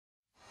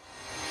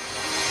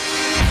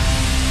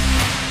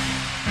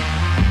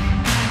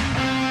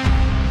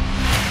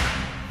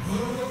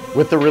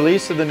With the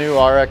release of the new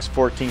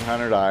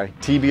RX-1400i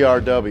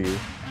TBR-W,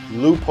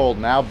 Leupold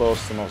now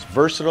boasts the most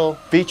versatile,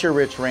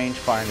 feature-rich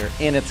rangefinder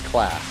in its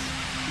class.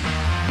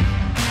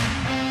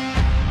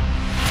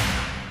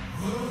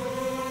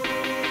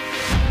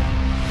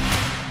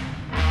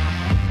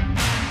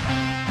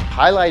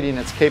 Highlighting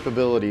its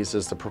capabilities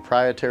is the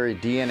proprietary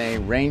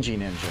DNA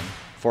ranging engine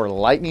for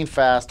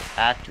lightning-fast,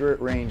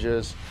 accurate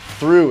ranges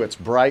through its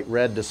bright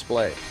red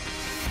display.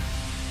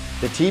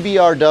 The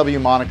TBR-W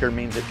moniker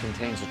means it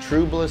contains a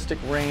True Ballistic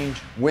Range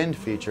wind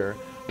feature,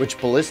 which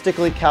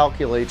ballistically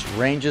calculates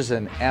ranges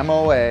in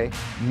MOA,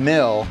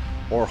 mil,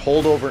 or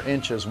holdover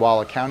inches while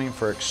accounting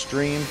for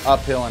extreme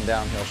uphill and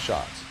downhill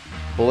shots.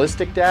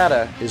 Ballistic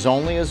data is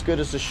only as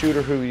good as the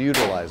shooter who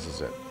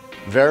utilizes it.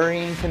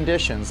 Varying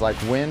conditions like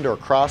wind or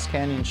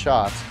cross-canyon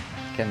shots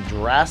can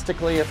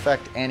drastically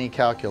affect any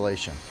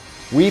calculation.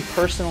 We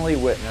personally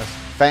witnessed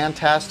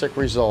fantastic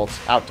results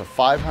out to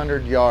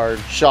 500-yard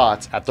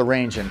shots at the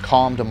range in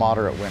calm to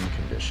moderate wind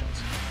conditions.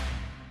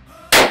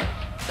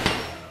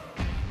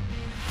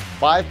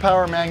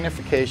 5-power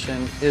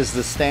magnification is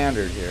the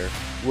standard here,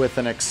 with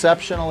an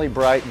exceptionally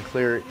bright and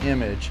clear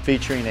image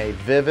featuring a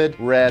vivid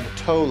red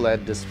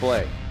TOLED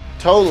display.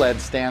 TOLED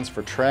stands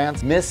for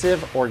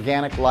Transmissive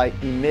Organic Light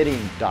Emitting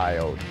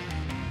Diode.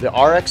 The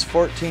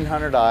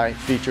RX-1400i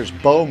features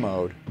bow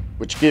mode,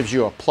 which gives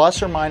you a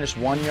plus or minus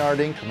 1 yard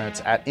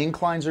increments at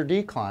inclines or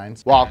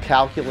declines while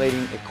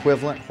calculating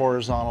equivalent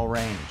horizontal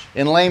range.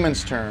 In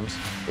layman's terms,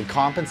 it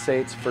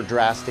compensates for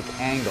drastic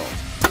angles.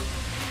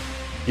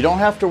 You don't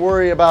have to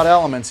worry about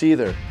elements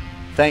either,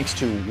 thanks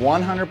to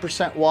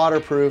 100%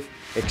 waterproof,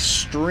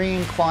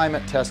 extreme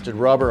climate tested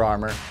rubber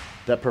armor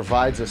that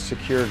provides a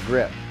secure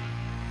grip.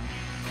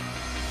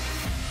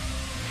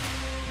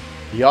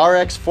 The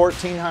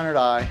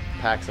RX-1400i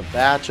packs a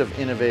batch of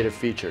innovative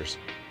features,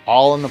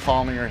 all in the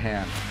palm of your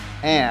hand,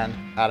 and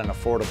at an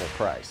affordable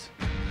price.